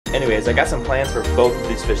Anyways, I got some plans for both of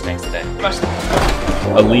these fish tanks today.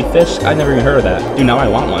 A leaf fish? I never even heard of that. Dude, now I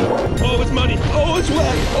want one. Oh, it's muddy. Oh, it's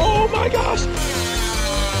wet. Oh my gosh.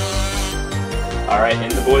 All right, in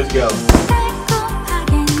the boys go.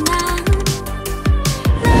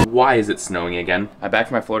 Why is it snowing again? I'm back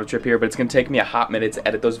from my Florida trip here, but it's gonna take me a hot minute to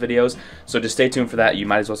edit those videos, so just stay tuned for that. You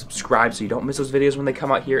might as well subscribe so you don't miss those videos when they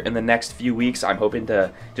come out here in the next few weeks. I'm hoping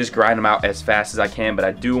to just grind them out as fast as I can, but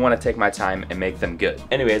I do want to take my time and make them good.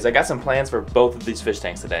 Anyways, I got some plans for both of these fish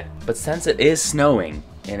tanks today. But since it is snowing,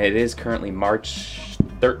 and it is currently March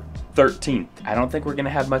 13th, I don't think we're gonna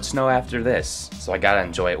have much snow after this, so I gotta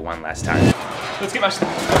enjoy it one last time. Let's get my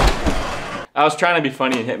stuff. I was trying to be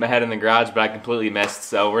funny and hit my head in the garage, but I completely missed,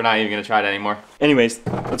 so we're not even gonna try it anymore. Anyways,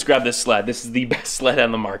 let's grab this sled. This is the best sled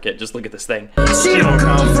on the market. Just look at this thing. She don't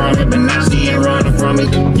come from it, but now she ain't running from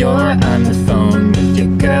it. You're on the phone with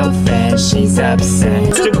your girlfriend, she's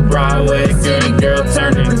upset. Took a Broadway city girl,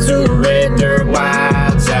 turned into a red dirt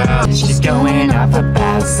wild child. She's going off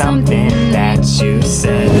about something that you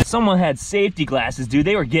said. Someone had safety glasses, dude.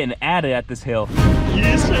 They were getting at it at this hill.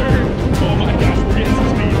 Yes, sir. Oh my gosh, we're getting some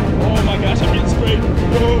speed. Oh my gosh, I'm getting sprayed.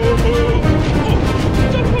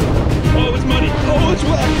 Oh, it's muddy. Oh, it's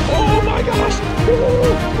wet. Oh my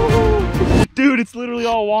gosh. Dude, it's literally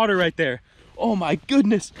all water right there. Oh my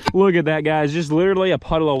goodness. Look at that, guys. Just literally a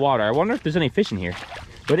puddle of water. I wonder if there's any fish in here.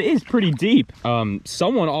 But it is pretty deep.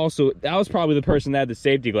 Someone also, that was probably the person that had the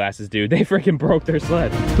safety glasses, dude. They freaking broke their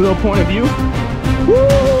sled. Little point of view. Woo!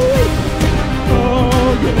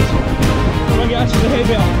 Oh goodness. Oh my gosh, there's a hay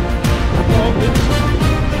bale. Oh goodness.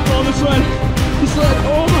 Oh, the sled,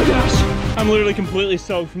 oh my gosh. I'm literally completely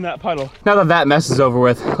soaked from that puddle. Now that that mess is over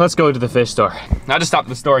with, let's go to the fish store. I just stopped at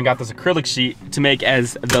the store and got this acrylic sheet to make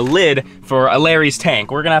as the lid for a Larry's tank.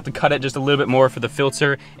 We're gonna have to cut it just a little bit more for the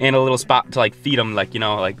filter and a little spot to like feed them, like, you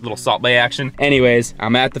know, like little Salt Bay action. Anyways,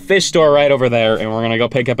 I'm at the fish store right over there and we're gonna go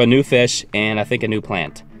pick up a new fish and I think a new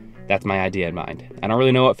plant. That's my idea in mind. I don't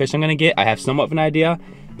really know what fish I'm gonna get. I have somewhat of an idea,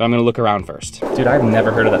 but I'm gonna look around first. Dude, I've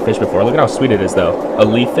never heard of that fish before. Look at how sweet it is though. A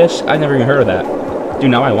leaf fish? I never even heard of that. Dude,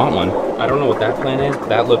 now I want one. I don't know what that plant is, but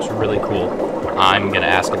that looks really cool. I'm gonna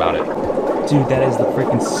ask about it. Dude, that is the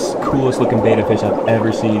freaking coolest looking betta fish I've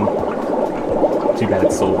ever seen. Too bad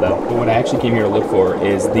it's sold though. But what I actually came here to look for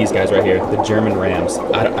is these guys right here, the German rams.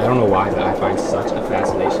 I don't know why, but I find such a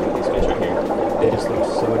fascination with these fish right here. They just look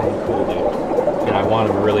so dang cool, dude. And I want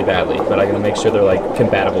them really badly, but I gotta make sure they're like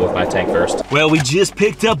compatible with my tank first. Well, we just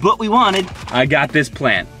picked up what we wanted. I got this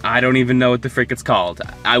plant. I don't even know what the frick it's called.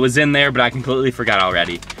 I was in there, but I completely forgot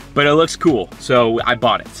already. But it looks cool, so I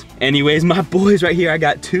bought it. Anyways, my boys right here, I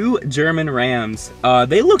got two German rams.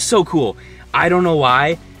 They look so cool. I don't know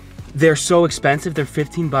why. They're so expensive. They're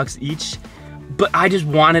 15 bucks each. But I just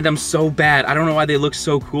wanted them so bad. I don't know why they look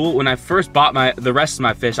so cool. When I first bought the rest of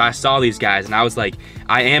my fish, I saw these guys and I was like,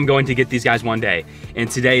 I am going to get these guys one day. And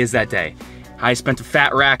today is that day. I spent a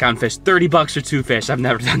fat rack on fish, 30 bucks for two fish. I've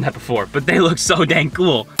never done that before, but they look so dang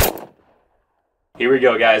cool. Here we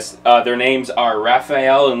go, guys. Their names are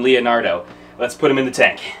Raphael and Leonardo. Let's put them in the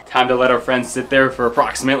tank. Time to let our friends sit there for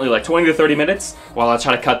approximately like 20 to 30 minutes while I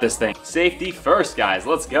try to cut this thing. Safety first, guys.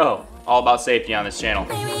 Let's go. All about safety on this channel.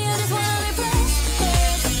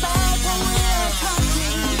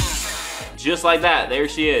 Just like that, there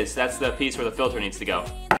she is. That's the piece where the filter needs to go.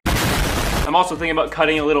 I'm also thinking about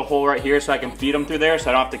cutting a little hole right here so I can feed them through there so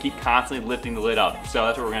I don't have to keep constantly lifting the lid up. So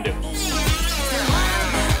that's what we're gonna do.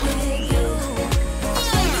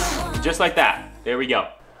 Just like that, there we go.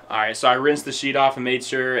 All right, so I rinsed the sheet off and made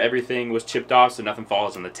sure everything was chipped off so nothing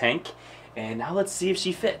falls in the tank. And now let's see if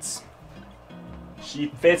she fits. She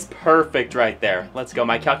fits perfect right there. Let's go,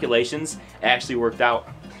 my calculations actually worked out.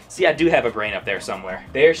 See, I do have a brain up there somewhere.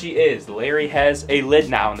 There she is. Larry has a lid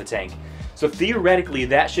now in the tank. So theoretically,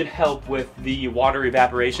 that should help with the water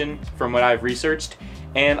evaporation from what I've researched,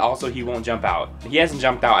 and also he won't jump out. He hasn't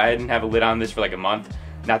jumped out. I didn't have a lid on this for like a month.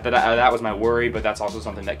 Not that that was my worry, but that's also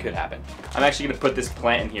something that could happen. I'm actually gonna put this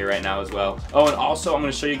plant in here right now as well. Oh, and also I'm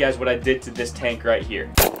gonna show you guys what I did to this tank right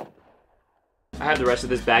here. I have the rest of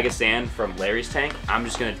this bag of sand from Larry's tank. I'm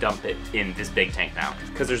just gonna dump it in this big tank now,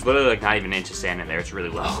 because there's literally like not even an inch of sand in there. It's really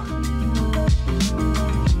low.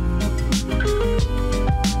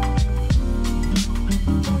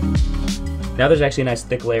 Now there's actually a nice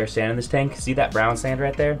thick layer of sand in this tank. See that brown sand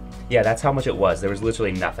right there? Yeah, that's how much it was. There was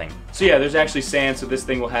literally nothing. So yeah, there's actually sand, so this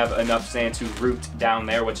thing will have enough sand to root down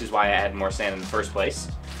there, which is why I added more sand in the first place.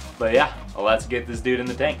 But yeah, let's get this dude in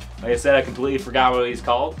the tank. Like I said, I completely forgot what he's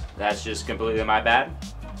called. That's just completely my bad.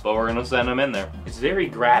 but we're gonna send them in there. It's very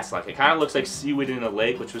grass-like. It kind of looks like seaweed in a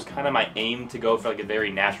lake, which was kind of my aim to go for like a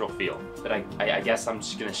very natural feel. But I guess I'm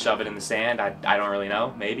just gonna shove it in the sand. I don't really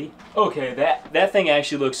know, maybe. Okay, that thing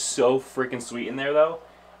actually looks so freaking sweet in there though.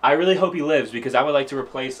 I really hope he lives because I would like to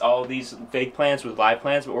replace all these fake plants with live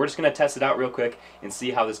plants, but we're just gonna test it out real quick and see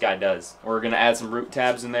how this guy does. We're gonna add some root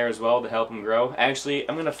tabs in there as well to help him grow. Actually,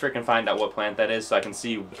 I'm gonna freaking find out what plant that is so I can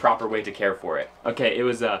see the proper way to care for it. Okay, it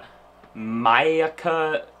was a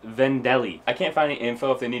Mayaca Vendelli. I can't find any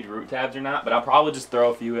info if they need root tabs or not, but I'll probably just throw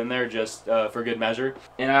a few in there just for good measure.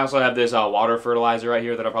 And I also have this water fertilizer right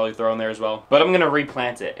here that I'll probably throw in there as well. But I'm gonna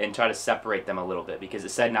replant it and try to separate them a little bit because it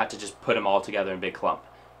said not to just put them all together in a big clump,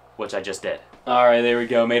 which I just did. All right, there we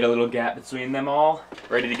go. Made a little gap between them all.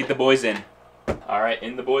 Ready to get the boys in. All right,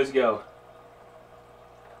 in the boys go.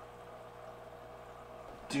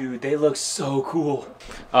 Dude, they look so cool.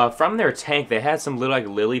 From their tank, they had some little like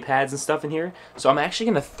lily pads and stuff in here. So I'm actually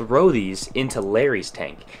gonna throw these into Larry's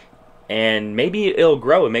tank. And maybe it'll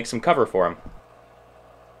grow and make some cover for him.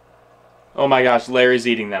 Oh my gosh, Larry's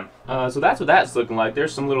eating them. So that's what that's looking like.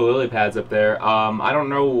 There's some little lily pads up there. I don't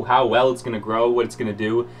know how well it's gonna grow, what it's gonna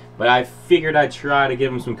do, but I figured I'd try to give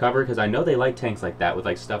them some cover because I know they like tanks like that with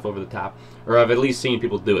like stuff over the top, or I've at least seen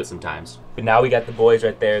people do it sometimes. But now we got the boys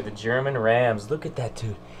right there, the German Rams. Look at that,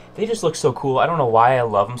 dude. They just look so cool. I don't know why I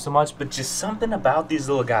love them so much, but just something about these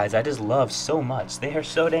little guys I just love so much. They are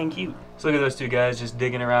so dang cute. So look at those two guys just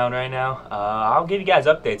digging around right now. I'll give you guys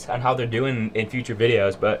updates on how they're doing in future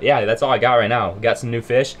videos, but yeah, that's all I got right now. Got some new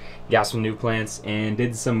fish, got some new plants, and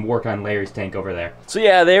did some work on Larry's tank over there. So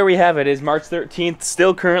yeah, there we have it. It's March 13th,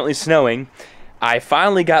 still currently snowing. I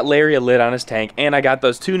finally got Larry a lid on his tank, and I got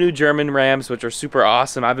those two new German Rams, which are super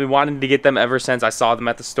awesome. I've been wanting to get them ever since I saw them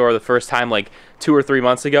at the store the first time, like 2 or 3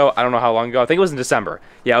 months ago. I don't know how long ago. I think it was in December.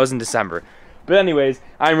 Yeah, it was in December. But anyways,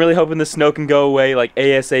 I'm really hoping the snow can go away like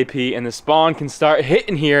ASAP, and the spawn can start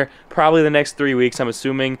hitting here probably the next 3 weeks. I'm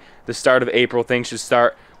assuming the start of April, things should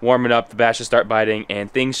start warming up, the bass should start biting,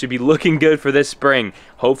 and things should be looking good for this spring.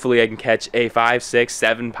 Hopefully I can catch a 5, 6,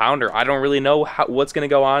 7 pounder. I don't really know what's going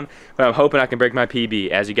to go on, but I'm hoping I can break my PB.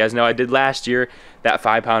 As you guys know, I did last year. That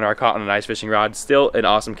 5 pounder I caught on an ice fishing rod. Still an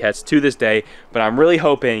awesome catch to this day, but I'm really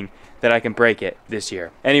hoping that I can break it this year.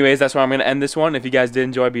 Anyways, that's where I'm going to end this one. If you guys did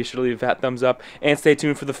enjoy, be sure to leave a fat thumbs up, and stay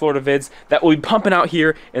tuned for the Florida vids that will be pumping out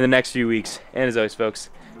here in the next few weeks. And as always, folks,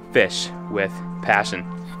 fish with passion.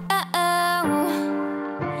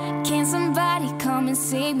 Can somebody come and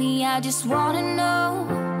save me? I just wanna know.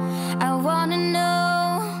 I wanna know.